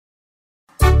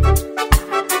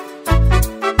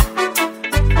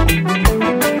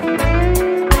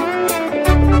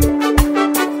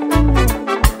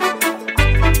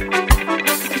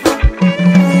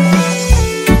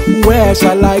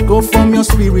I go from your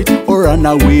spirit or run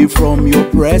away from your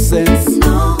presence?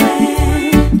 No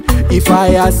way. If I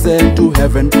ascend to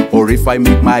heaven or if I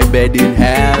make my bed in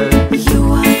hell,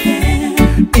 You are there.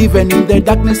 even in the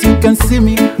darkness you can see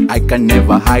me. I can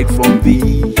never hide from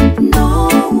thee. No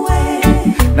way.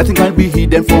 Nothing can be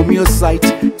hidden from your sight.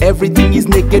 Everything is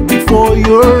naked before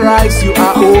your eyes. You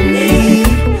are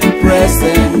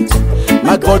omnipresent.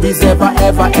 My God is ever,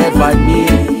 ever, ever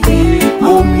near.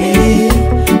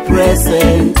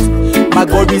 Omnipresent. My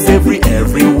God is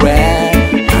everywhere.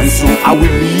 And so I will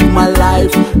live my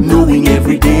life knowing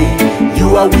every day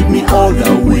you are with me all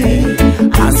the way.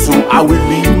 And so I will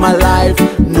live my life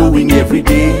knowing every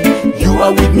day you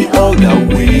are with me all the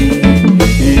way.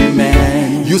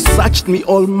 Amen. You searched me,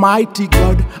 Almighty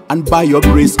God, and by your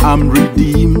grace I'm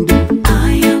redeemed.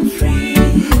 I am free.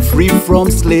 Free from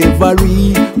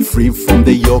slavery, free from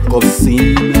the yoke of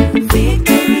sin.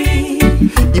 Victory.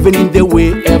 Even in the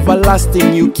way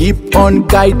everlasting, you keep on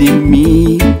guiding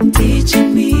me.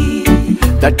 Teaching me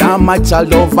That I'm a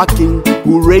child of a king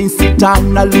who reigns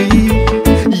eternally.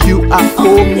 You are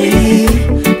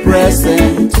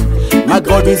omnipresent. My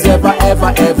God is ever,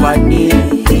 ever, ever near.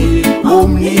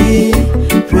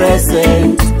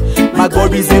 Omnipresent. My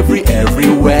God is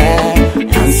everywhere.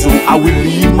 And so I will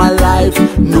live my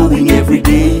life knowing every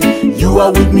day you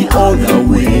are with me all the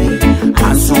way.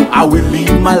 And so I will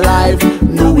live my life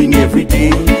knowing every day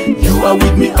you are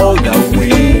with me all the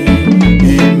way.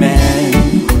 Amen.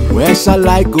 Where shall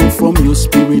I go from your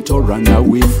spirit or run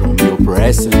away from your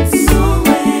presence? no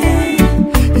way.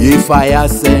 If I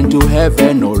ascend to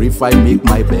heaven or if I make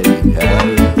my bed in hell,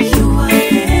 You are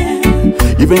there.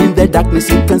 even in the darkness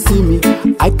you can see me.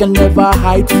 I can never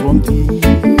hide from thee.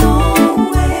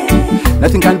 No way.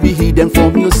 Nothing can be hidden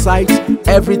from your sight.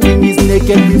 Everything is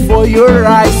naked before your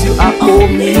eyes. You are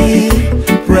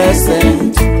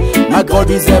omnipresent. My God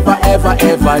is ever, ever,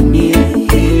 ever near.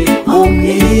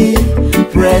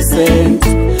 Omnipresent.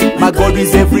 My God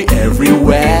is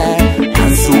everywhere.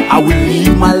 And so I will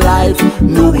live my life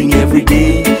knowing every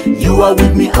day you are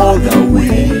with me all the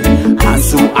way. And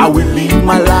so I will live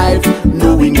my life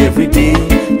knowing every day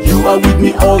you are with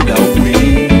me all the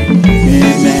way.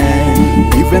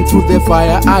 Amen. Even through the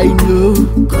fire I know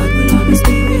God will always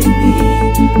be with me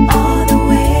all the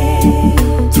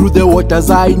way. through the waters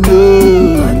I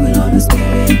know God will always be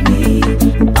with me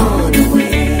all the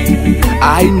way.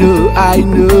 I know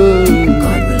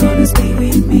God will always be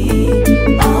with me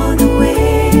all the way.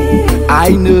 I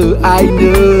know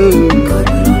God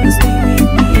will always be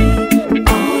with me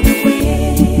all the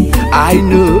way. I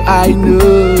know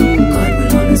God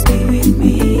will always be with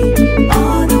me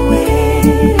all the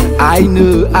way. I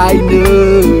know